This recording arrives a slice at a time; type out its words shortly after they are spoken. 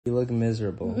You look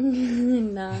miserable.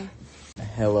 Nah.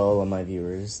 Hello, all of my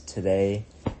viewers. Today,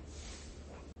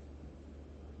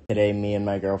 me and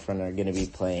my girlfriend are gonna be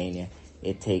playing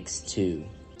It Takes Two.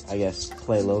 I guess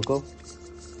play local.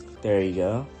 There you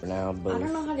go. For now, both. I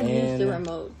don't know how to use the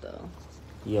remote though.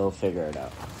 You'll figure it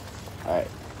out. All right.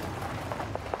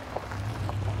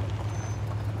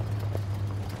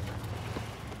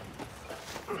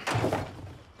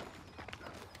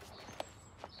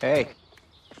 Hey.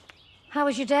 How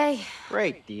was your day?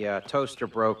 Great. The toaster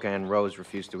broke and Rose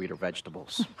refused to eat her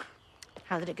vegetables.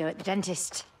 How did it go at the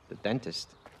dentist? The dentist?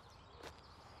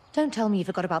 Don't tell me you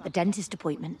forgot about the dentist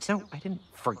appointment. No, I didn't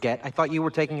forget. I thought you were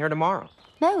taking her tomorrow.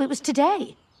 No, it was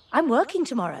today. I'm working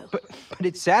tomorrow. But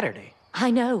it's Saturday.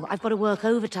 I know. I've got to work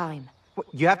overtime. What,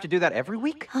 you have to do that every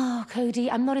week? Oh,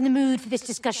 Cody, I'm not in the mood for this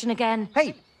discussion again.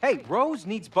 Hey, Rose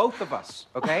needs both of us,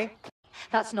 okay?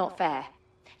 That's not fair.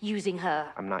 Using her.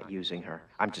 I'm not using her.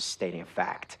 I'm just stating a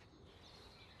fact.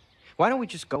 Why don't we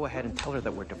just go ahead and tell her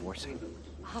that we're divorcing?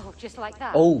 Oh, just like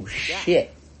that? Oh,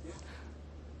 shit.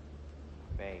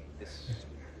 Babe, this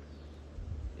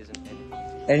isn't anything.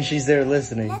 And she's there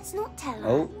listening. Let's not tell her.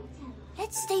 Oh.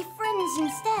 Let's stay friends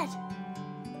instead.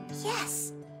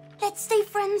 Yes. Let's stay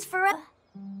friends forever.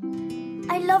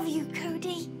 I love you,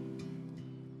 Cody.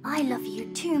 I love you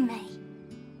too, May.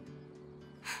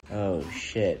 Oh,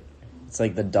 shit. It's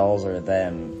like the dolls are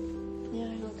them. Yeah,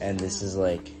 I know. And this is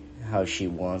like how she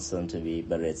wants them to be,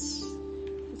 but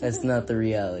that's not the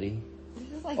reality. This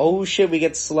is like, Oh shit, we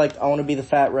get to select. I want to be the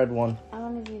fat red one. I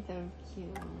want to be the cute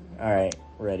one. Alright,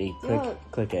 ready. Yo,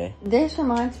 Click A. This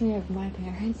reminds me of my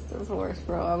parents' divorce,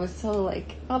 bro. I was so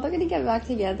like, oh, they're gonna get back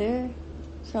together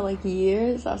for like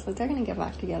years. I was like, they're gonna get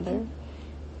back together.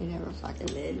 They never fucking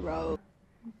did, bro.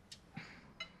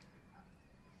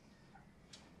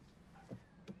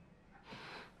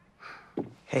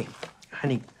 Hey,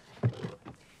 honey,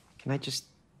 can I just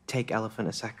take Elephant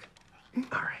a sec?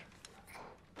 All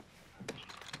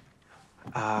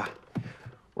right.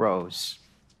 Rose,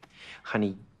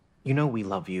 honey, you know we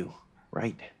love you,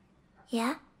 right?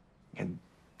 Yeah? And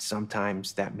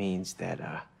sometimes that means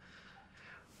that,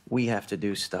 we have to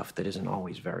do stuff that isn't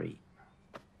always very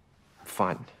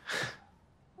fun.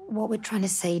 What we're trying to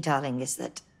say, darling, is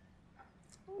that,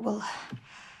 well,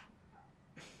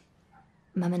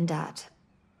 Mum and Dad,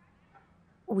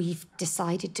 we've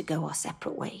decided to go our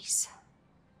separate ways.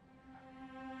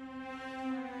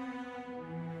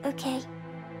 Okay.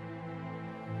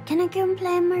 Can I go and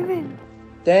play in my room?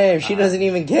 Damn, she doesn't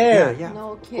even care. Yeah,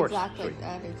 No of kids course. act like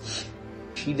that. It's...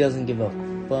 She doesn't give a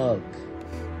fuck.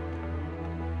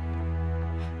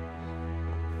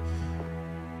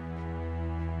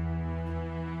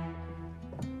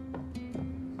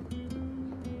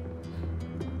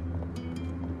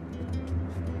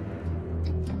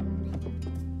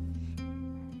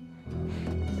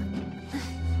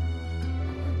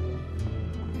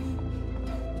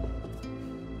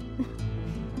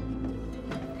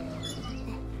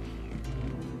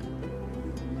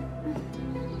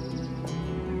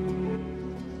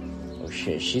 Oh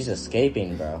shit, she's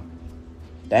escaping, bro.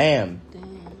 Damn.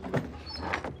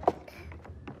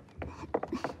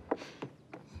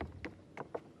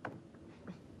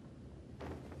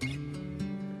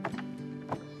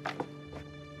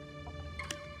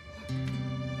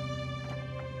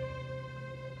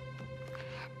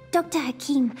 Dr.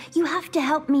 Hakim, you have to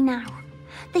help me now.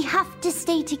 They have to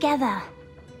stay together.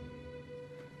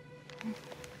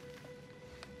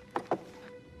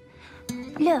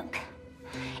 Look,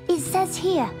 it says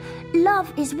here,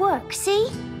 love is work, see?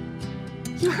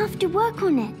 You have to work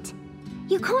on it.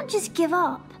 You can't just give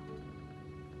up.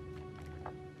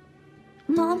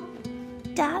 Mom,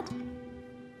 Dad,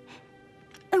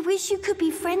 I wish you could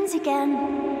be friends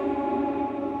again.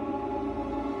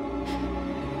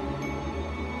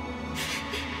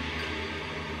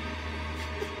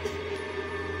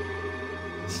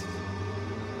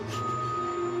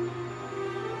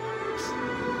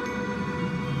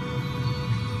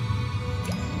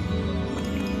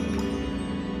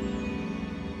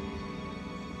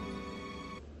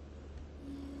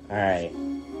 Alright.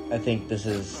 I think this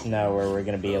is now where we're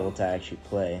gonna be able to actually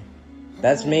play.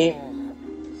 That's me.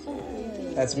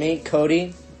 That's me,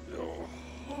 Cody.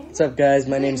 What's up, guys?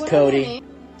 My name's Cody.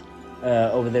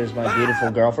 Over there's my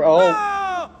beautiful girlfriend.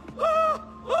 Oh!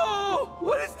 Oh!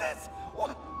 What is this?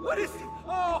 What is it?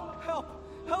 Oh, help!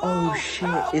 Help! Oh shit,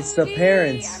 it's the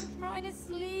parents. I'm trying to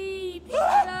sleep.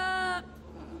 Shut up.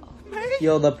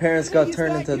 Yo, the parents got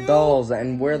turned into dolls,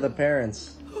 and we're the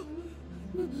parents.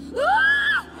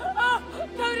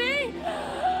 Cody!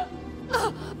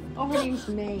 Oh, her name's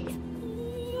May.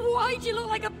 Why Why'd you look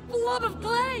like a blob of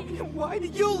clay? Why do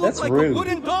you look That's like rude. a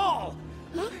wooden doll?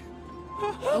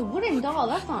 A wooden doll,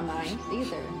 that's not nice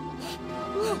either.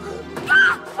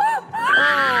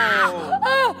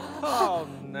 Oh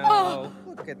no!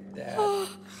 Look at that.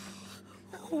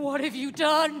 What have you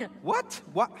done? What?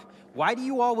 What? Why do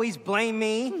you always blame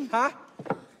me? Huh?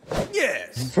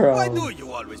 Yes. Bro. Why do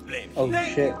you always blame me? Oh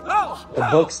shit. Oh! The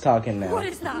book's talking now. What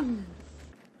is that?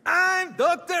 I'm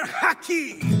Dr.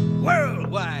 Haki,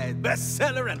 worldwide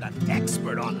bestseller and an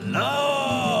expert on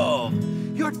love.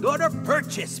 Your daughter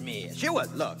purchased me. She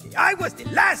was lucky. I was the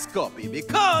last copy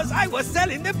because I was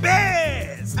selling the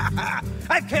best.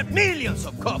 I've helped millions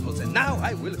of couples, and now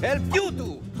I will help you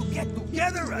to get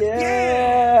together again.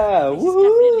 Yeah! It's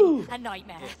Woohoo! definitely a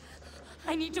nightmare.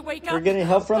 I need to wake up. We're getting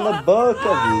help from the book of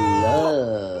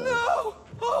love. No!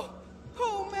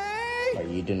 Oh, May! Oh,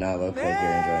 you do not look like you're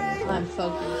enjoying this. I'm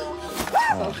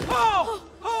focused.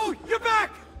 Oh, you're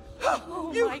back!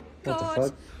 Oh my What the god.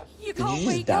 fuck? You Did can't you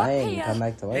just wake die up and here. come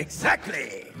back to life?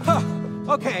 Exactly.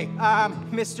 Okay,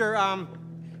 Mr.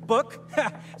 Book.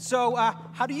 So,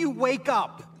 how do you wake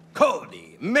up?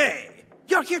 Cody, May,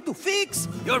 you're here to fix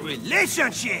your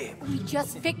relationship. We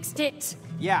just fixed it.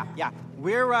 Yeah.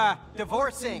 We're,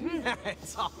 divorcing.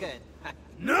 It's all good.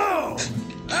 No!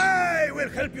 I will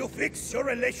help you fix your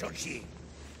relationship.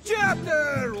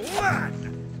 Chapter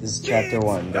 1. This is chapter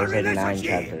 1. Fix There's your like 9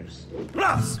 relationship. chapters.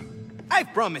 Plus, I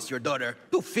promised your daughter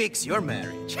to fix your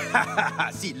marriage.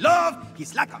 See, love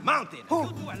is like a mountain. Oh, You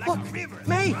two are like look, a river.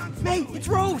 May, Runs May, through it's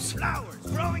it. Rose. Flowers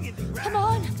growing in the ground. Come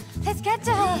on, let's get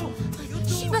to her.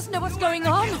 She must know what's going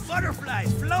on. Little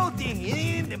butterflies floating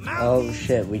in the mountain. Oh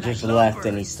shit, we just like left lovers.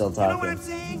 and he's still You know what talking. I'm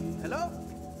saying? Hello?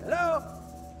 Hello?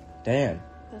 Damn.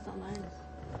 That's not nice.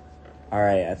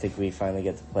 Alright, I think we finally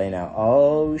get to play now.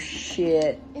 Oh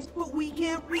shit. But we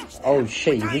can't reach them. Oh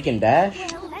shit, we can dash?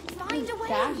 Well, let's find a way.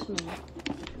 Dash me.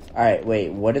 Alright,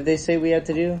 wait, what did they say we had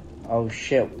to do? Oh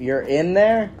shit, you're in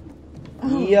there?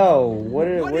 Yo,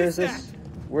 where's this?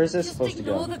 Where's this Just supposed to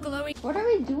ignore go? the glowing. What are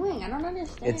we doing? I don't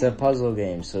understand. It's a puzzle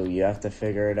game, so you have to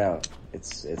figure it out.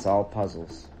 It's all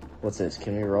puzzles. What's this?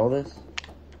 Can we roll this?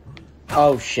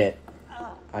 Oh shit.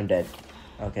 I'm dead.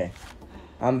 Okay.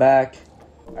 I'm back.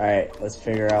 Alright, let's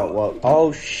figure out what...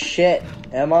 Oh shit!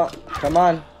 Emma, come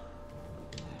on.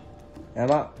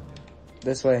 Emma,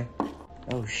 this way.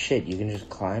 Oh shit, you can just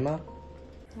climb up?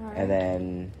 Alright. And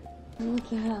then... What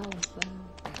the hell is that?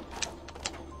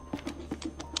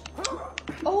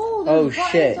 Oh, Oh there's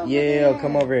buttons shit, over yeah, there.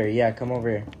 come over here. Yeah, come over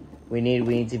here. We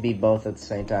need to be both at the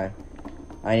same time.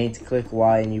 I need to click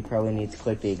Y and you probably need to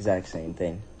click the exact same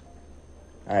thing.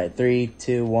 Alright, 3,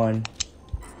 2, 1.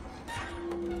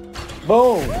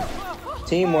 Boom!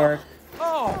 Teamwork.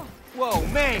 Oh, whoa,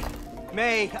 May,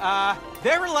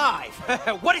 they're alive.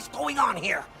 What is going on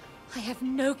here? I have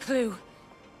no clue.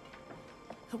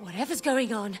 But whatever's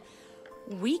going on,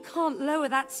 we can't lower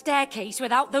that staircase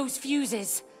without those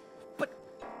fuses. But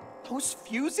those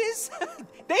fuses?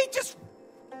 They just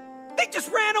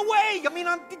ran away. I mean,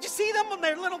 did you see them on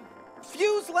their little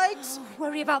fuse legs?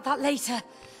 Worry about that later.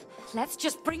 Let's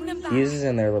just bring them back. Fuses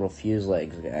in their little fuse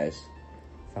legs, guys.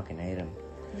 Fucking hate them.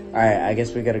 Alright, I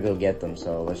guess we gotta go get them,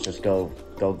 so let's just go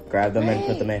grab them and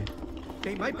put them in.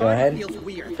 Hey, my Go ahead. body feels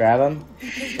weird. Grab them,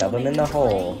 shove them in the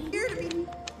hole. Weird, I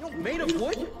mean, made of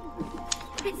wood?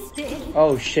 It's stiff.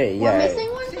 Oh shit, We're yeah. missing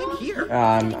one Same too? here.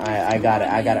 I got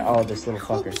it. Oh, this little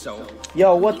Hope fucker. so.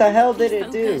 Yo, what the hell did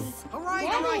it do? All right.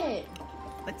 Get it!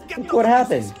 Let's get Look those what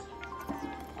happened.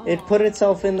 fuses. It put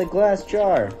itself in the glass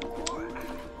jar.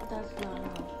 That's not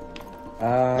helpful.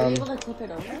 Are you able to tip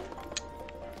it over?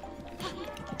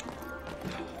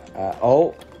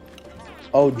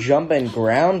 Oh, jump and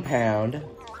ground pound.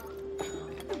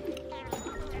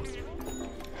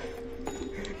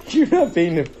 You're not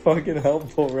being fucking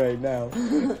helpful right now,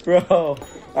 bro.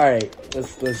 Alright,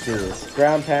 let's do this.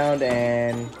 Ground pound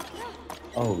and...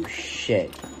 Oh,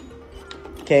 shit.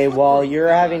 Okay, while you're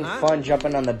having fun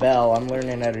jumping on the bell, I'm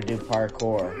learning how to do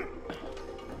parkour.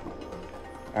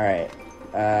 Alright,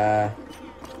 alright,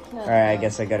 I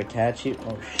guess I gotta catch you.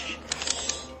 Oh, shit.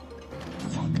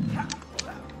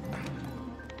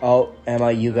 Oh,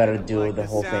 Emma, you gotta do the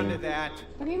whole Sound thing. of that.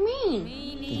 What do you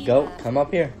mean? Go, come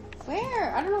up here.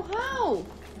 Where? I don't know how.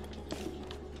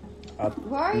 Up.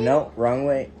 Where are you? No, wrong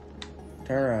way.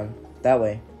 Turn around. That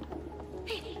way.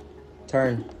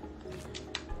 Turn.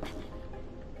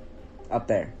 Up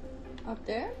there. Up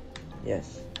there?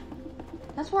 Yes.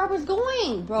 That's where I was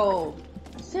going, bro.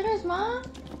 Serious, mom?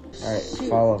 Alright, Shoot,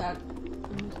 follow. that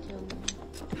almost killed me.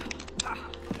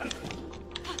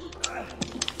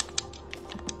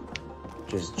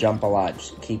 Just jump a lot.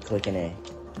 Just keep clicking A.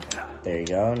 There you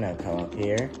go. Now come up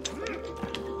here.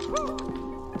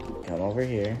 Come over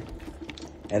here.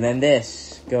 And then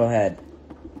this. Go ahead.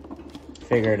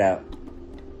 Figure it out.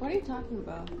 What are you talking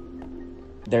about?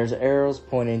 There's arrows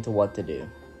pointing to what to do.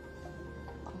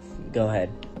 Go ahead.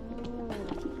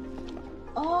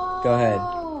 Oh. Go ahead.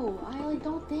 I like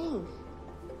don't think.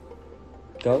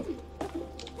 Go.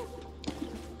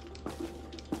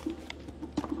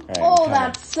 Alright, Oh,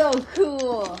 that's so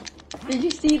cool. Did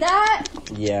you see that?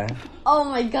 Yeah. Oh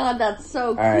my god, that's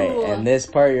so cool. Alright, and this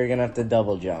part you're gonna have to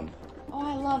double jump. Oh,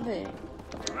 I love it.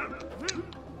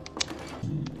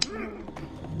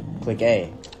 Click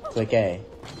A. Click A.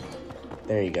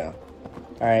 There you go.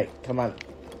 Alright, come on.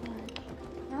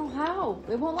 No, how?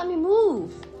 It won't let me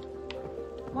move.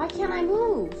 Why can't I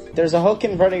move? There's a hook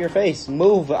in front of your face.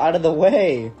 Move out of the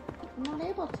way. I'm not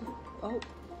able to. Oh,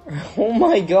 Oh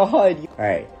my god.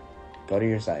 Alright, go to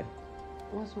your side.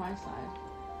 what's my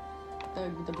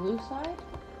side? The blue side?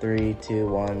 3, 2,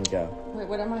 1, go. Wait,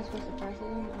 what am I supposed to press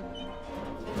again?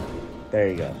 There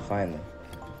you go, finally.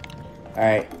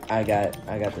 Alright, I got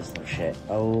this little shit.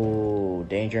 Oh,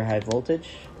 danger high voltage?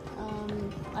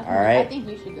 I think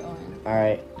you should go in.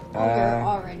 Alright. Oh, you're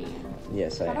already in.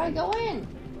 Yes, I How do I am. go in?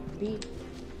 B.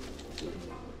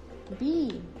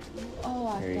 B. Oh,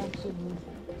 I Here you- have to move.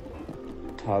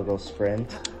 Toggle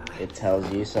sprint. It tells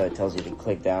you, so it tells you to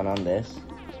click down on this.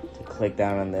 To click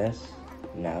down on this.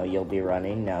 Now you'll be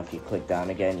running. Now if you click down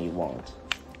again, you won't.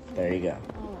 There you go.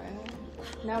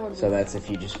 Alright. Now we're So that's if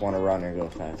you just want to run or go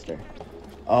faster.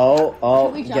 Oh,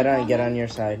 Can we get jump on on it? your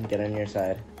side. Get on your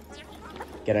side.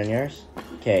 Get on yours.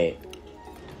 Okay.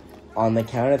 On the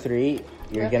count of 3, you're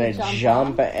Do I have gonna to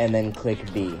jump jump and then click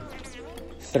B.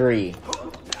 3.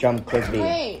 Jump, click B.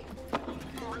 Wait.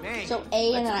 Hey, So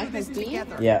A and let's then I do this click B?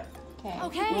 together. Yeah.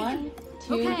 Okay. 1,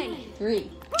 2,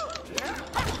 3.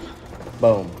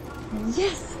 Boom.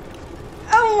 Yes!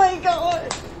 Oh my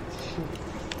god!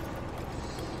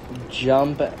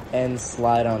 Jump and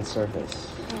slide on surface.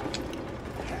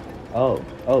 Oh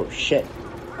shit.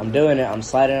 I'm doing it. I'm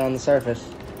sliding on the surface.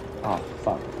 Oh,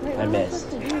 fuck. Wait, I what am I missed.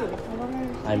 supposed to do? I don't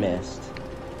understand. I missed.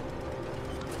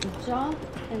 Jump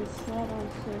and slide on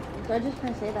surface. Do I just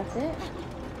press A, that's it?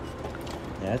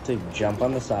 You have to jump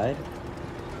on the side.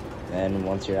 Then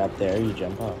once you're up there, you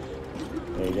jump off.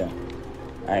 There you go.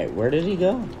 Alright, where did he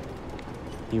go?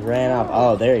 He ran off.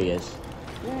 Oh, there he is.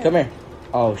 Where? Come here.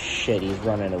 Oh shit, he's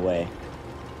running away.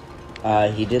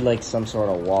 He did like some sort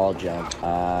of wall jump.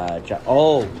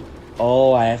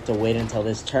 Oh, I have to wait until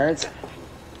this turns.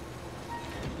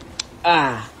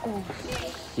 Ah. Oh.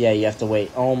 Yeah, you have to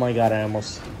wait. Oh my god, I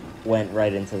almost went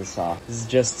right into the saw. This is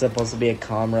just supposed to be a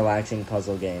calm, relaxing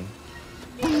puzzle game.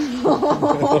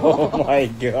 Oh my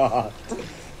god.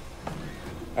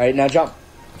 Alright, now jump.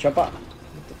 Jump up.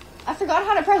 I forgot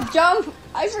how to press jump.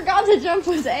 I forgot to jump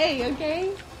was A,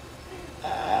 okay?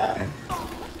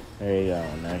 There you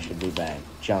go. Now I should be back.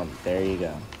 Jump. There you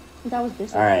go. That was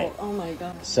difficult. Alright. Oh my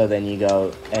god. So then you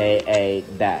go A,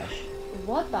 dash.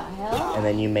 What the hell? And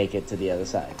then you make it to the other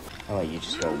side. Oh, you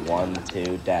just go 1,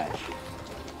 2, dash.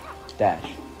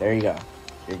 Dash. There you go.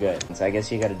 You're good. So I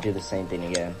guess you gotta do the same thing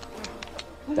again.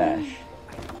 Dash.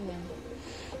 Yeah.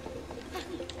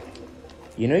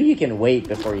 You know you can wait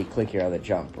before you click your other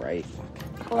jump, right?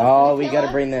 Well, Oh, did we it gotta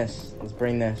kill bring this. Let's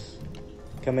bring this.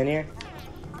 Come in here.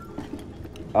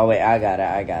 Oh, wait, I got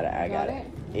it. Got it?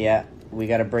 Yeah, we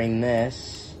gotta bring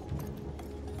this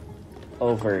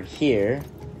over here,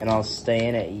 and I'll stay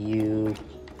in it. You,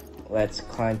 let's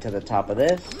climb to the top of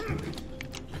this.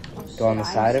 Oh, Go on the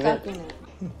shit, side I'm of stuck it.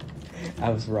 in it. I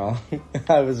was wrong.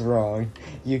 I was wrong.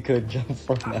 You could jump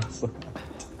from that side.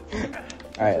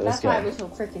 Alright, let's That's why it go. was so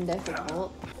freaking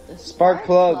difficult. The Spark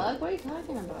plug. What are you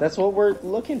talking about? That's what we're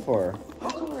looking for.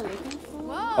 That's what we're looking for.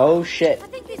 Whoa! Oh, shit. I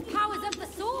think this powers up the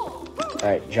saw.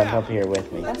 Alright, jump up here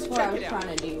with me. That's what I was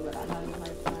trying to do, but I'm having my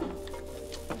plan.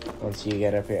 Once you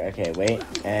get up here. Okay, wait.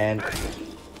 And...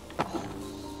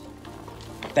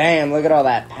 Damn, look at all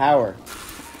that power.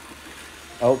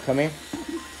 Oh, come here.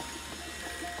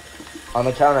 On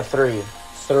the count of 3.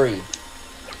 3.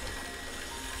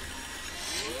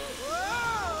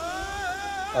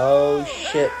 Oh,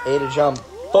 shit. A to jump.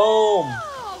 Boom!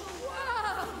 Oh,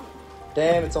 wow!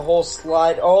 Damn, it's a whole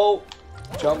slide. Oh!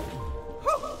 Jump.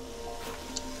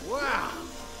 Wow.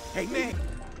 Hey, man.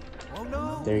 Oh,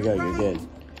 no. There you go, you're good.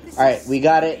 Alright, we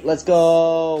got it. Let's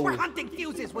go! We're hunting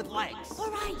fuses with legs.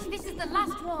 All right, this is the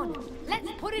last one.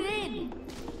 Let's put it in.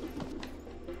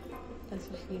 That's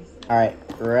what she's. Alright,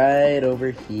 right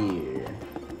over here.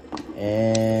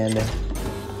 And...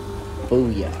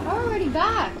 Booyah. I'm already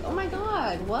back. Oh my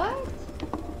god, what?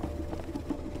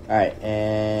 Alright,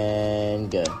 and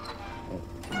good.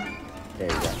 There you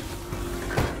go.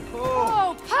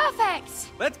 Oh,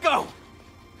 Perfect! Let's go!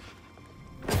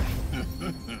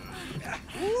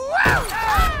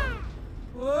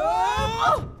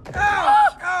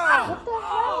 What the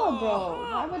hell, bro?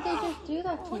 Why would they just do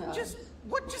that to us?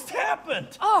 What just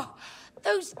happened? Oh,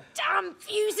 those damn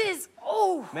fuses!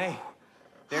 Oh! May,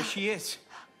 there she is.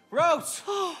 Rose!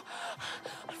 Oh,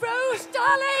 Rose,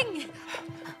 darling!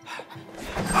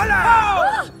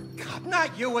 Hola! God,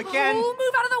 not you again. Oh,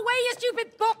 move out of the way, you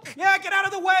stupid book! Yeah, get out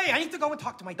of the way. I need to go and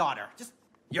talk to my daughter. Just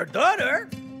Your daughter?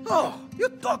 Oh, you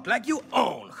talk like you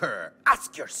own her.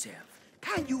 Ask yourself,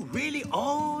 can you really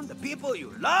own the people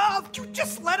you love? you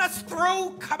just let us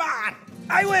through. Come on.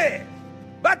 I will.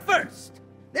 But first,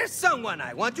 there's someone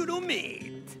I want you to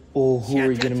meet. Oh, who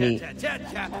are you gonna meet?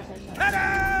 Ta-da!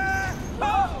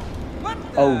 Oh, what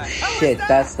the Oh hell shit, was that?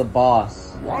 that's the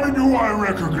boss. Why do I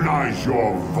recognize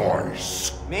your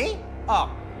voice? Me? Oh,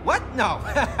 what? No.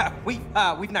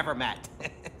 we've never met.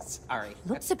 Sorry.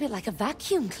 Looks a bit like a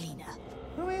vacuum cleaner.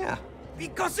 Oh, yeah.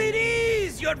 Because it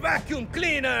is your vacuum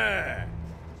cleaner.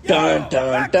 Dun, dun,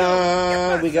 vacuum,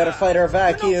 dun. ¿qué We gotta pasa? fight our You know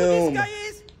who vacuum. this guy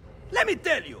is? Let me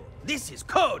tell you, this is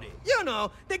Cody. You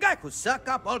know, the guy who suck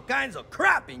up all kinds of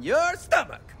crap in your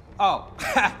stomach. Oh,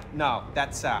 no,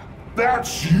 that's,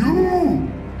 That's you!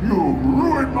 You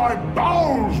ruined my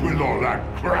bowels with all that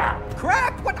crap!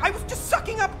 crap. What? I was just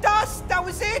sucking up dust. That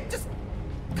was it. Just.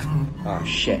 Oh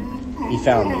shit, he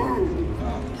found me.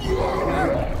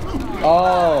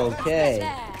 Oh, okay.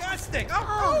 Disgusting.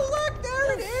 Oh, look,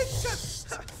 there it is.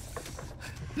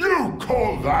 You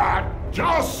call that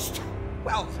just?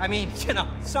 Well, I mean, you know,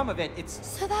 some of it, it's.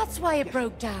 So that's why it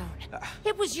broke down.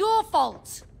 It was your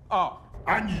fault. Oh,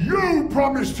 And you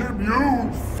promised him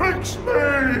you'd fix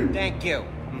me! thank you.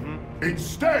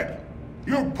 Instead,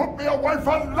 you put me away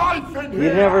for life in here!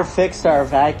 You never fixed our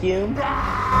vacuum?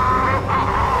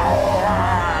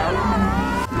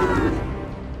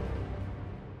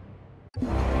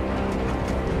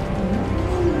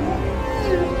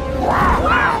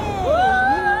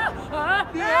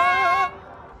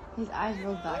 His eyes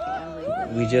rolled back and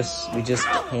everything. We just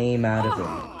came out of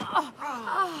him.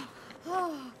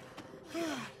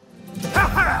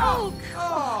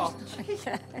 Oh,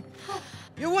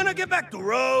 You want to get back to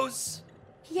Rose?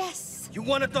 yes. You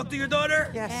want to talk to your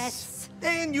daughter? Yes.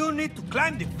 Then you need to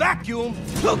climb the vacuum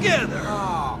together.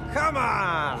 Oh, come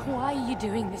on. Why are you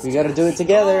doing this? We to gotta do us? it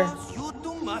together. You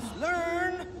two must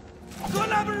learn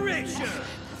collaboration.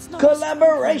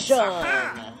 Collaboration!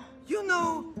 Ah, you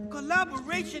know,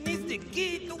 collaboration is the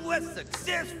key to a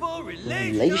successful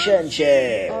relationship.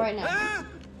 Relationship. All right now. Huh?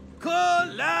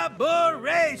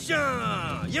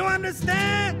 Collaboration. You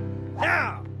understand?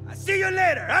 Now, I'll see you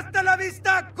later. Hasta la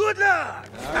vista. Good luck.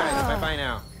 All right, bye-bye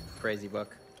now, crazy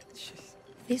book.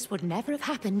 This would never have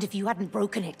happened if you hadn't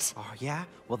broken it. Oh, yeah?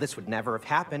 Well, this would never have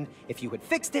happened if you had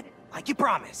fixed it like you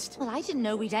promised. Well, I didn't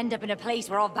know we'd end up in a place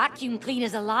where our vacuum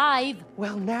cleaner's alive.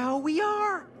 Well, now we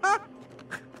are. Huh?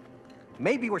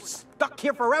 Maybe we're stuck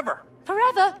here forever.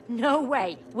 Forever? No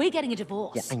way. We're getting a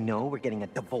divorce. Yeah, I know we're getting a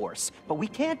divorce, but we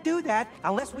can't do that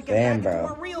unless we get Damn, back bro.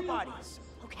 into our real bodies.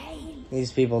 Okay.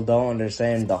 These people don't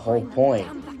understand the whole point.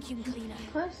 Damn vacuum cleaner.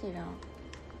 Of course they don't.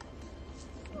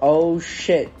 Oh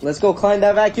shit. Let's go climb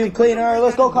that vacuum cleaner.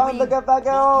 Let's go climb the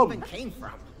vacuum. Even came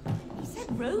from. He said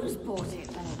Rose bought it.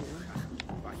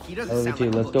 He doesn't Oh, sound too.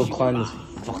 like Let's a go look you climb are. this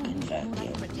fucking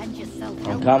vacuum. Pretend you're self-help.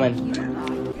 I'm coming. You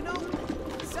know,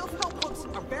 self-help books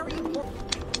are very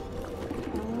important.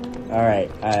 Alright,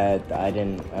 I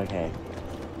didn't. Okay.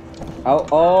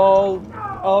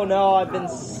 Oh no, I've been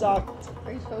sucked.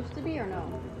 Are you supposed to be or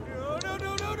no?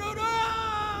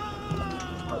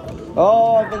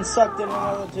 Oh, I've been sucked in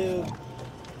another tube.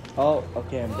 Oh,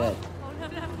 okay, I'm dead.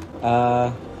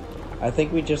 I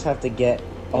think we just have to get.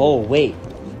 Oh, wait.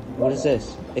 What is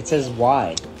this? It says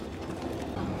Y.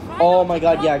 Oh my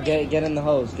god, yeah, get in the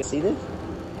hose. See this?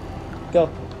 Go.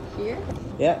 Here?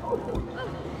 Yeah.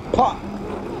 Pop!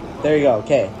 There you go,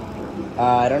 okay.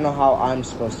 I don't know how I'm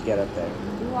supposed to get up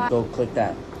there. Go click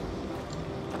that.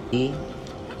 E.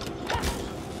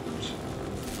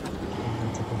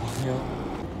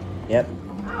 Yep.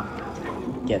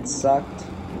 Get sucked.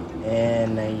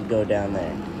 And then you go down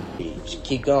there. Just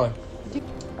keep going.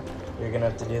 You're gonna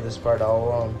have to do this part all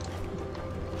alone.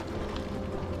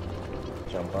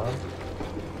 Jump on.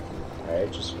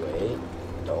 Alright, just wait.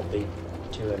 Don't be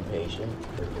too impatient.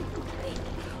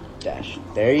 Dash.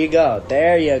 There you go.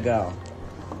 There you go.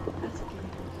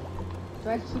 Do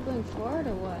I keep going forward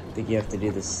or what? I think you have to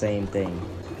do the same thing.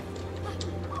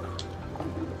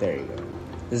 There you go.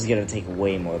 This is gonna take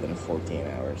way more than 14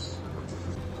 hours.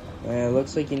 It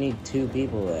looks like you need 2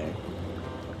 people there.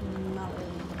 Not really.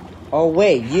 Oh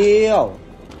wait, yo!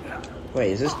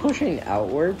 Wait, is this pushing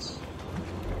outwards?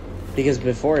 Because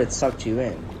before it sucked you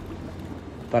in.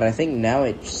 But I think now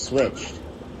it switched.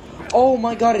 Oh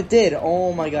my god, it did!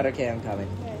 Oh my god, okay, I'm coming.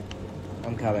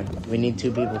 I'm coming. We need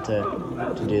 2 people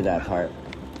to do that part.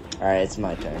 Alright, it's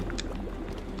my turn.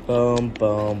 Boom,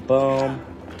 boom, boom.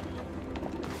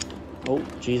 Oh,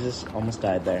 Jesus, almost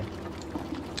died there.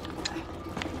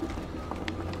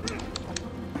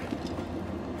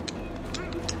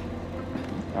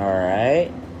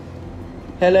 Alright.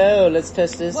 Hello, let's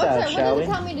test this out, shall we? What does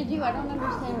it tell me to do? I don't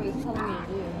understand what he's telling me to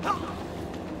do.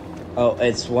 Oh,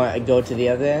 it's one. Go to the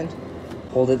other end.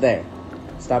 Hold it there.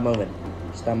 Stop moving.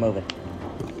 Stop moving.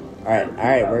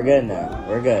 Alright, we're good now.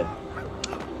 We're good.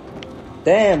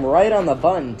 Damn, right on the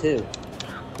button, too.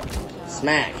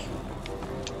 Smack.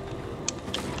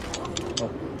 Oh.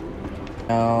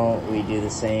 Now we do the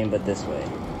same, but this way.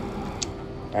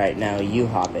 Alright, now you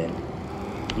hop in.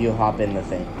 You hop in the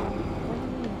thing.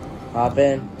 Hop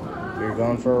in. You're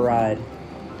going for a ride.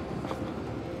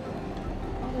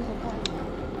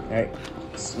 Alright.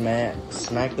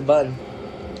 Smack the button.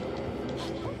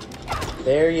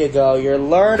 There you go. You're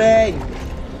learning.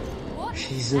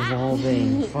 She's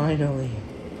evolving. Finally.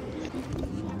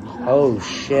 Oh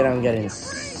shit! I'm getting.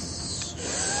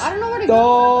 I don't know where to go.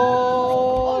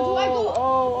 Oh, do I go?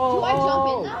 Do I jump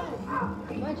in now?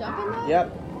 Do I jump in now?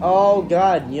 Yep. Oh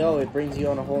god, yo! It brings you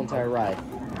on a whole entire ride.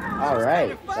 All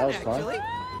right, that was fun.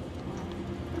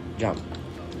 Jump.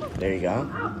 There you go.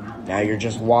 Now you're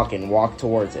just walking. Walk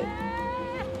towards it.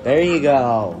 There you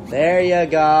go. There you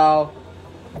go.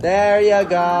 There you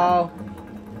go.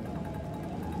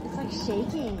 It's like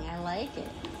shaking. I like it.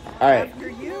 Alright.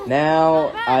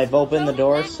 Now I've opened the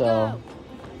door, so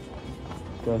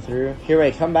go through. Here,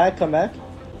 wait, come back. Oh,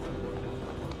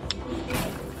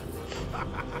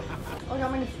 you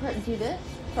want me to do this?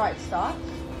 So it stops?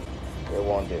 It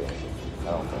won't do anything. I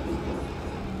don't think.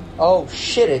 Oh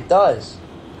shit, it does.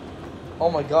 Oh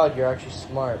my god, you're actually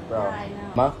smart, bro. Yeah, I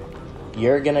know. Ma,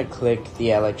 you're gonna click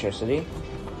the electricity.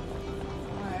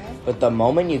 Alright. But the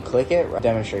moment you click it,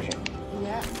 demonstration.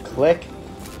 Yeah. Click,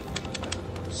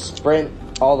 sprint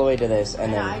all the way to this,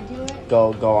 and I then do it?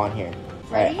 go on here.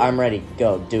 Ready? Alright, I'm ready.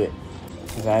 Go, do it.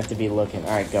 Because I have to be looking.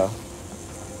 Alright, go.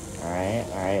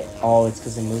 Alright. Oh, it's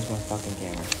because it moves my fucking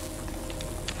camera.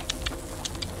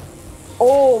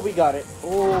 Oh, we got it.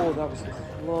 Oh, that was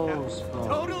close, bro.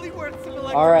 Totally worth some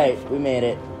electricity. Alright, we made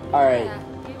it. Alright,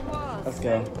 let's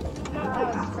go.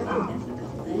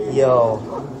 Yo.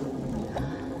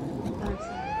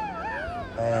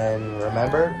 And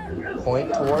remember,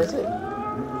 point towards it.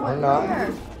 Or not.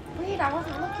 Where? Wait, I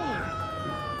wasn't looking.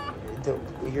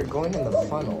 You're going in the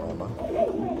funnel, Emma.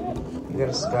 You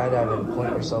gotta skydive and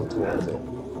point yourself towards it.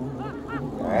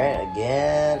 Alright,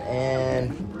 again,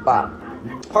 and bop.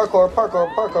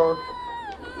 Parkour.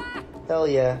 Hell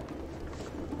yeah.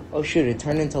 Oh shoot, it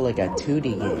turned into like a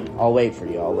 2D game. I'll wait for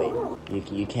you, I'll wait.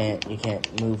 You can't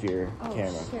move your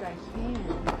camera. Oh shit, I can.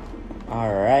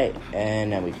 Alright,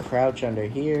 and then we crouch under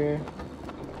here.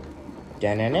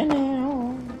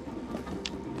 Da-na-na-na.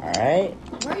 Alright.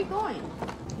 Where are you going?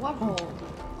 What hole?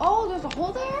 Oh, there's a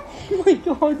hole there? Oh my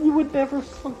god, you would never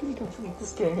fucking complete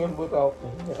this game without me.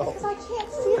 Because I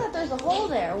can't see that there's a hole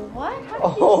there. What? How did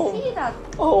Oh. you see that?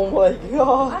 Oh my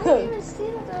god. I didn't even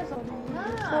see that there's a hole.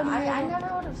 Nah, I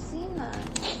never would have seen that.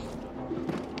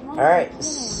 Alright,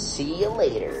 see you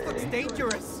later. Looks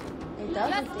dangerous. It does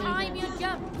Just look time dangerous. your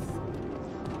jumps.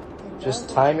 Just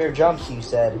time your jumps, you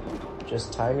said.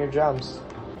 Just time your jumps.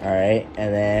 Alright,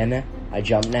 and then I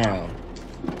jump now.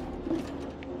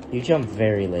 You jump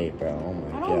very late, bro. Oh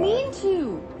my god. I don't mean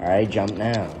to. Alright, jump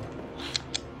now.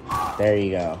 There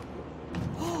you go.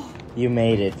 You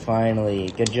made it,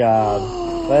 finally. Good job.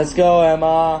 Let's go,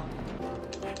 Emma.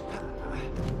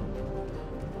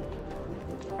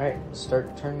 Alright,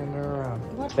 start turning it around.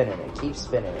 Spinning it, keep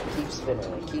spinning it, keep spinning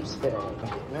it, keep spinning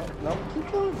it. No, keep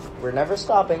going. We're never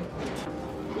stopping.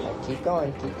 Right, keep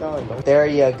going. There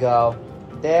you go.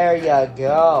 There you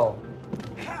go.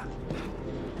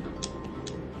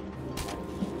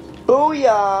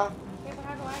 Booyah! Okay, but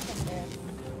how do I get there?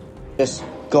 Just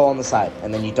go on the side,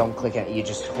 and then you don't click it. You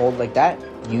just hold like that.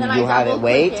 You Then I have it. double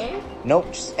Wait. click, eh?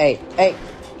 Nope. Just hey.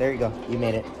 There you go. You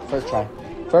made it. First try.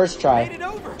 First try. Made it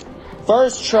over.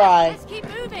 First try. Let's keep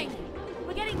moving.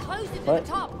 We're getting closer to What?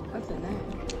 the top. What's in there?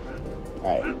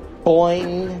 All right.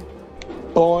 Boing.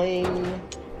 Boing.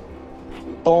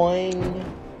 Boing.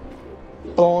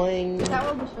 Boing. Is that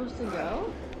where we're supposed to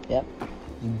go? Yep.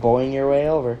 Boing your way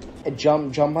over.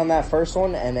 Jump on that first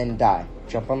one and then die.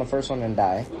 Jump on the first one and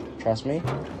die. Trust me.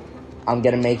 I'm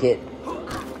gonna make it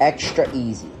extra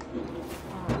easy.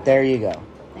 There you go.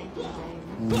 Thank you,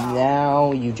 babe.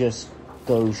 Now you just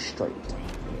go straight.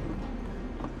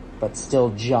 But still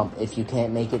jump. If you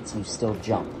can't make it, you still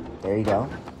jump. There you go.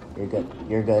 You're good.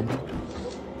 You're good.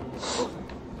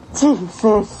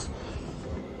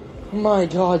 My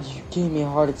God, you gave me a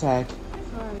heart attack.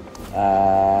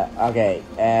 Okay.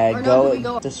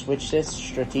 Go to switch this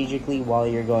strategically while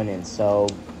you're going in. So,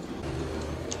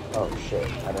 oh shit,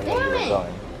 I don't know where you're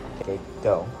going. Okay,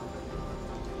 go.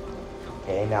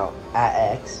 Okay, now at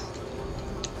X.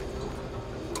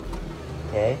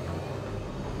 Okay.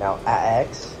 Now at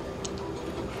X.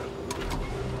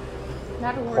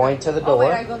 Point to the door. Oh,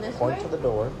 wait, I go this Point way? to the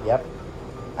door. Yep.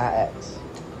 At X.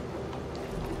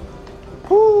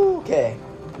 Woo, okay.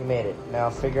 You made it. Now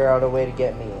figure out a way to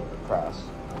get me across.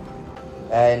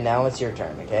 And now it's your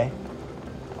turn, okay?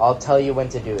 I'll tell you when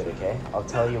to do it, okay? I'll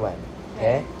tell you when,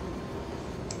 okay?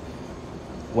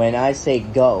 When I say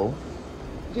go,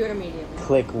 do it immediately.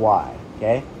 click Y,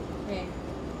 okay? Okay.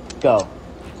 Go.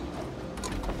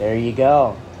 There you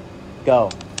go. Go.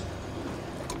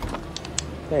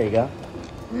 There you go.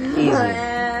 Easy.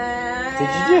 Did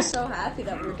you just? So happy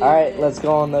that we're doing All right, it. let's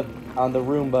go on the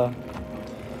Roomba.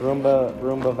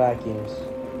 Roomba vacuums.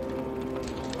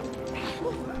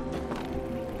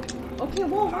 Okay,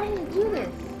 well, why did you do this?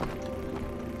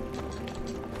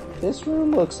 This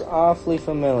room looks awfully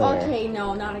familiar. Okay,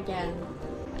 no, not again.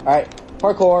 All right,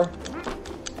 parkour.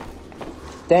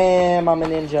 Damn, I'm a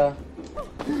ninja.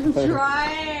 I'm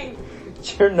trying.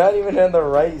 You're not even in the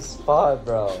right spot,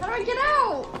 bro. How do I get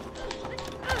out?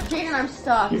 Jaden, I'm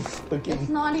stuck. It's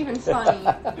not even funny.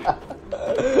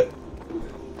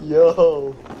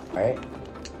 Yo. Alright.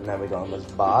 Now we go on this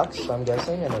box, I'm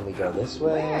guessing, and then we go this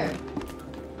way. Where?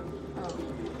 Oh.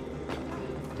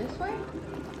 This way?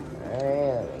 Alright,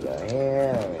 then we go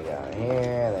here, then we go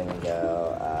here, then we go,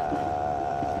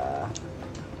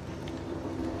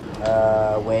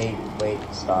 wait,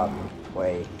 stop.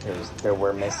 Wait,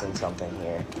 we're missing something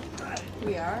here.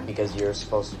 We are? Because you're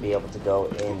supposed to be able to go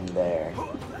in there.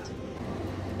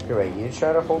 Here, wait, you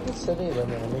try to hold this city? Let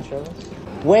me try this.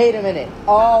 Wait a minute.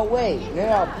 Oh, wait.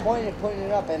 No, point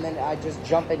it up, and then I just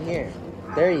jump in here.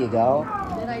 There you go.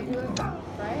 Did I do it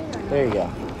right? Or no? There you go.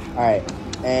 Alright.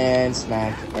 And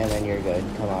smack, and then you're good.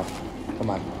 Come on. Come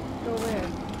on. Go where?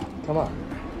 Come on.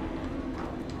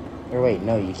 Or wait,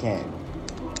 no, you can't.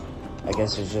 I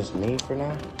guess it's just me for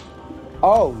now.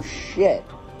 Oh, shit.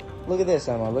 Look at this,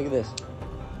 Emma. Look at this.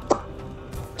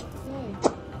 Okay.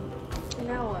 So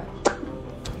now what?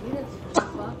 You just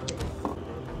fucked it.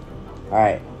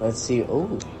 Alright, let's see.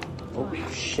 Oh,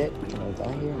 shit. Can I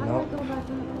die here? How No. do I go back up?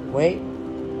 Wait.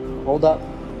 Hold up.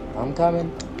 I'm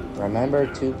coming. Remember,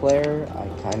 2-player, I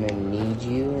kind of need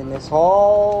you in this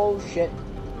whole shit.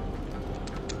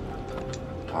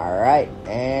 Alright,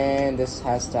 and this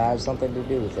has to have something to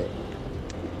do with it.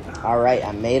 Alright,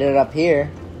 I made it up here.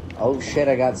 Oh shit,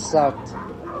 I got sucked.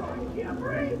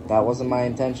 That wasn't my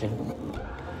intention.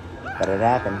 But it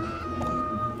happened.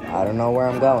 I don't know where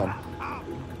I'm going.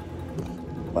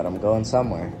 But I'm going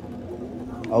somewhere.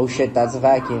 Oh shit, that's a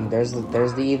vacuum. There's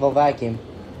the evil vacuum.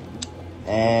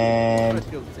 And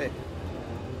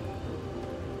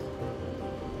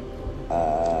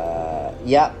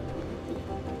yep.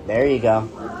 There you go.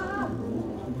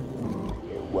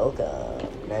 You're welcome.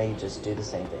 Now you just do the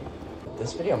same thing.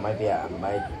 This video might be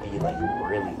like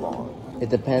really long. It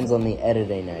depends on the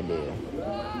editing I do.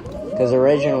 Because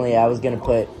originally I was gonna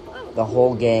put the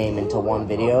whole game into one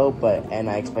video, and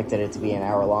I expected it to be an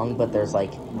hour long, but there's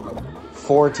like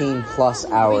 14 plus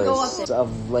hours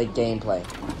of like gameplay.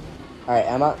 Alright,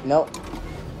 Emma, nope.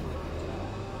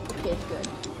 Okay, it's good.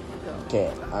 Go.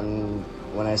 Okay,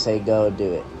 when I say go,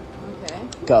 do it. Okay.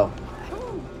 Go.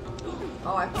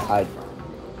 Oh,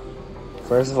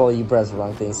 First of all, you pressed the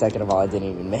wrong thing. Second of all, I didn't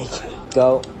even make it.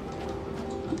 Go.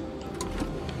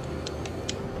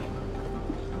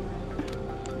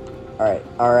 Alright,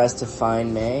 RS to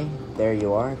find May. There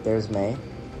you are. There's May.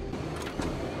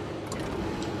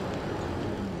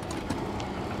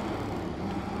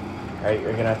 Alright,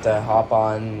 you're gonna have to hop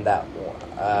on that one.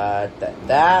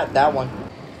 That one.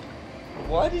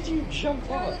 Why did you jump It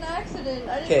was on? an accident.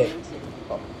 I didn't mean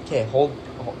to. Okay, hold,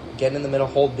 get in the middle,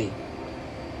 hold B.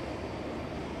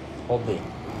 Hold B.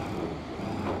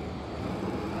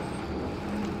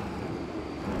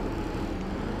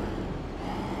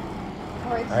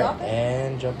 Alright, Alright, stop it.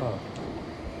 and jump on.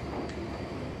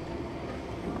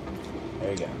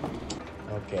 There you go.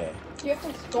 Okay. Do you have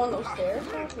to go on those stairs?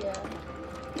 Yeah.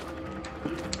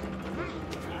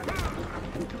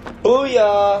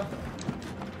 Booyah!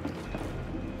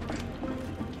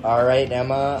 Alright,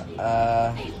 Emma,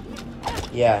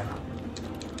 yeah.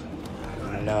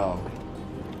 No.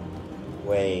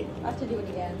 Wait. I have to do it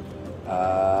again.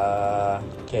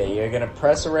 Okay, you're gonna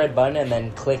press a red button and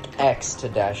then click X to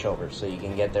dash over so you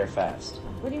can get there fast.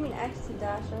 What do you mean X to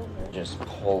dash over? Just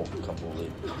hold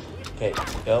completely. Okay,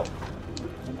 go.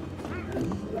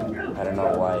 I don't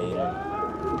know why you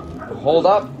didn't. Hold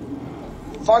up.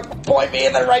 Fuck, point me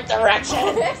in the right direction.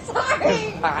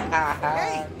 Sorry.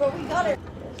 But we got it.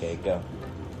 Okay, go.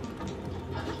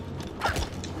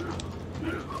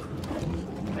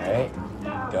 Alright,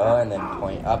 go and then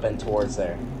point up and towards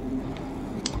there.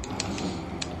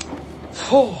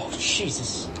 Oh,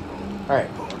 Jesus. Alright.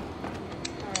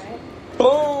 Alright.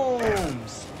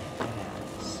 Booms!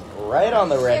 Right on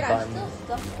the red Shit, button. I'm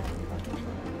still stuck there.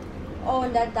 Oh,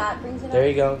 and that brings it There up?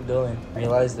 you go, Dylan.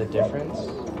 Realize the difference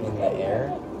in the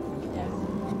air? Yes.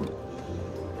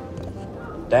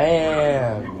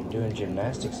 Damn! You're doing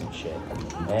gymnastics and shit.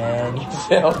 And you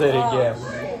failed it again. Oh,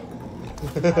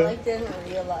 shit. I like didn't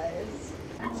realize.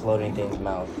 Floating thing's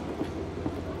mouth.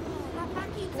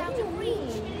 Out of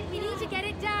reach. We need to get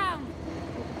it down.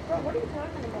 Bro, what are you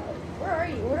talking about? Where are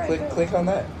you? Where do I go? Click on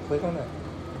that. Click on that.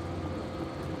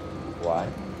 Why?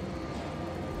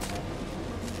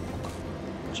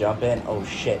 Jump in. Oh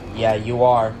shit. Yeah, you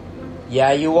are.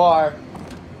 Yeah, you are.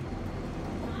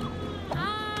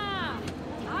 Ah!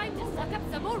 Time to suck up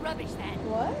some more rubbish then.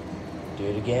 What? Do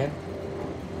it again.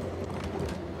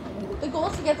 The goal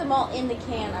is to get them all in the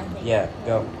can, I think. Yeah,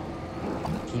 go.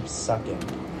 Keep sucking.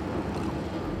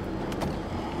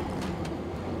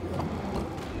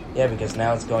 Yeah, because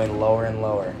now it's going lower and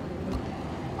lower.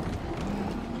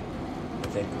 I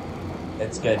think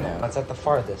it's good now. It's at the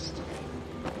farthest.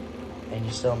 And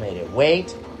you still made it.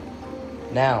 Wait!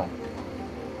 Now.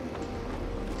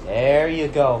 There you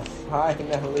go.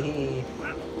 Finally.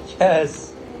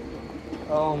 Yes.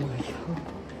 Oh my god.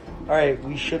 Alright,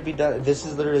 we should be done. This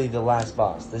is literally the last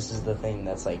boss. This is the thing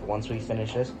that's like, once we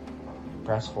finish this,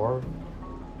 press forward.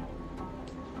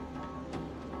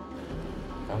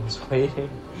 I was waiting.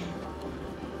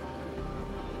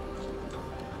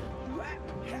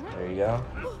 There you go.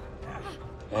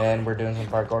 And we're doing some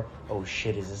parkour. Oh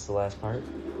shit, is this the last part?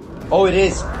 Oh, it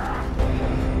is!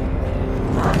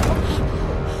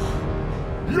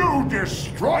 You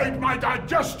destroyed my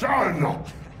digestion!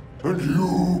 And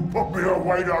you put me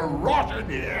away to rot in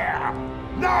here!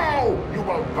 Now you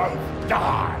will both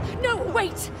die! No,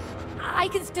 wait! I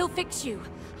can still fix you.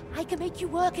 I can make you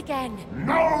work again.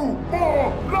 No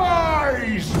more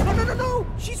lies! No.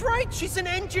 She's right. She's an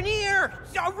engineer.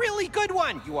 A really good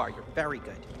one. You are. You're very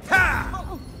good.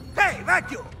 Ha! Hey,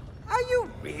 Vacuum. Are you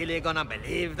really gonna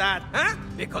believe that, huh?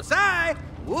 Because I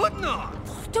would not.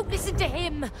 Don't listen to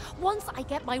him. Once I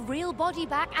get my real body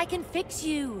back, I can fix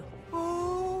you.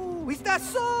 Oh, is that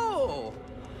so?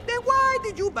 Then why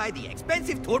did you buy the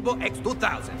expensive Turbo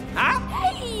X2000, huh?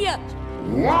 Hey!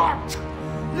 What?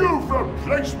 You've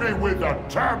replaced me with the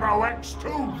Turbo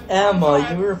X2. Emma,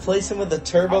 you replace him with the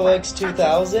Turbo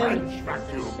X2000? French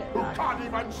vacuum who can't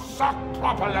even suck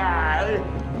properly.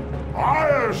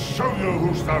 I'll show you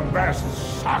who's the best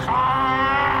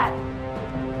sucker.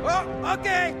 Oh,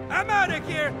 okay. I'm out of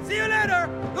here. See you later.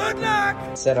 Good luck.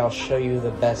 Said I'll show you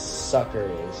the best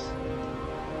sucker is.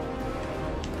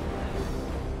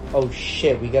 Oh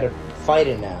shit, we gotta fight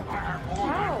it now.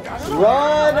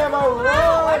 Run, Emma,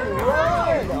 run!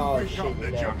 Oh shit,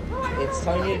 you're dead. It's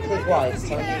telling you to click Y. It's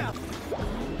telling you.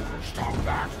 Stop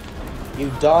that. You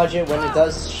dodge it when it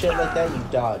does shit like that. You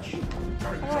dodge.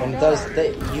 When it does,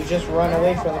 you just run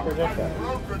away from the projectile.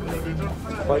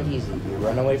 It's quite easy. You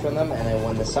run away from them, and then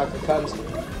when the sucker comes,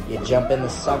 you jump in the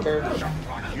sucker.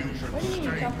 What do you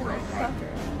mean jump in the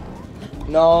sucker?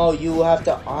 No, you have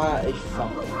to.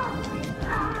 Fuck.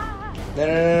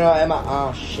 No, Emma.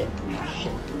 Oh shit.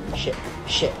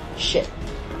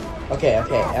 Okay,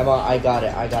 Emma, I got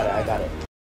it.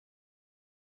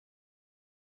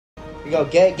 You go,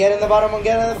 get in the bottom one,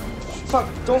 get in the... Fuck,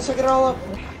 don't suck it all up.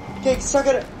 Okay, suck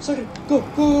it, go.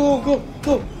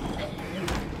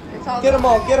 Get them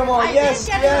all, yes.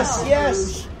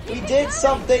 We did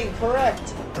something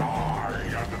correct.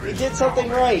 We did something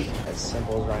right. As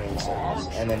simple as running in circles.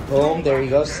 And then boom, there you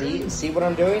go, see what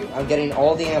I'm doing? I'm getting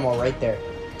all the ammo right there.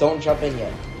 Don't jump in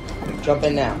yet. Jump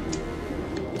in now.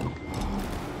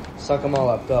 Suck them all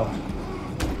up, go.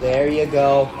 There you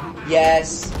go.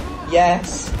 Yes.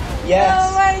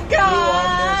 Oh my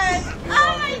god!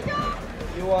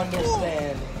 You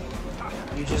understand.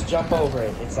 You just jump over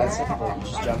it. It's that simple. You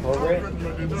just jump over it.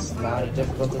 It's not a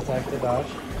difficult attack to dodge.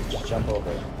 Just jump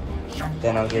over it.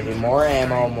 Then I'll give you more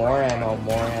ammo.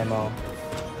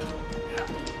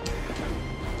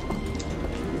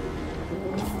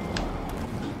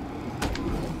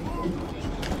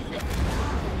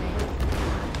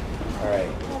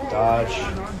 Alright, dodge.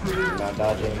 Not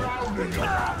dodging.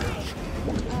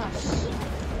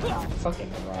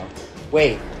 Fucking wrong.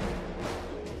 Wait.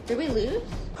 Did we lose?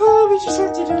 Oh, we just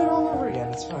have to do it all over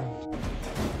again. It's fine.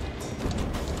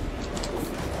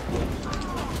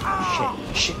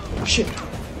 Shit.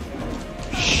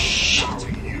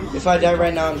 If I die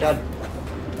right now, I'm done.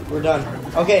 We're done.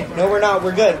 Okay, no, we're not.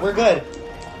 We're good.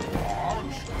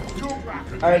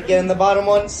 Alright, get in the bottom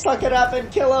one. Suck it up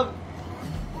and kill him.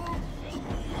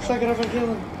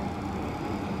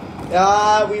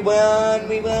 Ah, we won.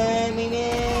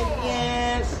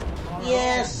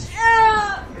 Yes.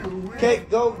 Okay,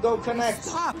 go connect.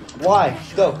 Stop. Why?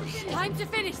 Go. Time to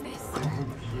finish this.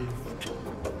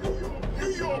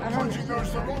 You're punching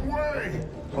us the wrong way.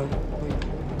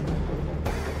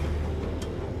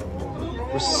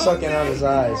 We're sucking out his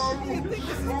eyes.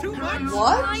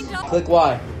 What? Click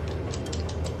Y.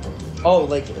 Oh,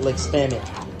 like spam it.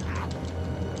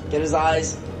 Get his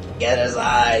eyes. Oh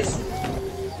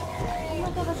my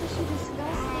god, that's actually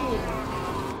disgusting.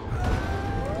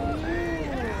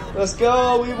 Let's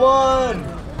go. We won.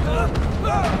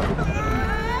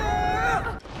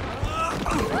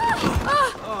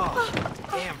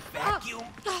 Damn vacuum.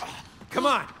 Come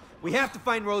on. We have to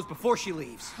find Rose before she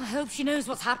leaves. I hope she knows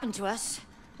what's happened to us.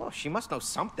 Well, she must know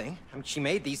something. I mean, she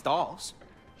made these dolls.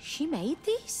 She made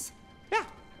these? Yeah.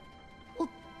 Well,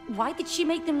 why did she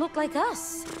make them look like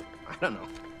us? I don't know.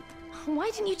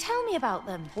 Why didn't you tell me about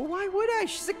them? Well, why would I?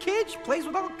 She's a kid. She plays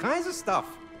with all kinds of stuff.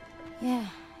 Yeah,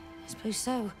 I suppose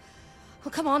so.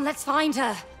 Well, come on, let's find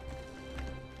her.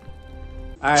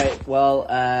 Alright, well,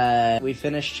 we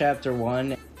finished chapter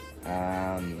 1.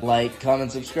 Like,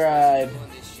 comment, subscribe.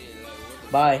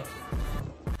 Bye.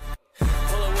 Pull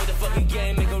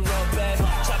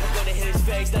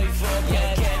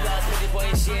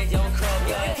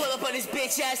up on this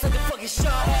bitch ass like a fucking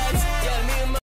shark.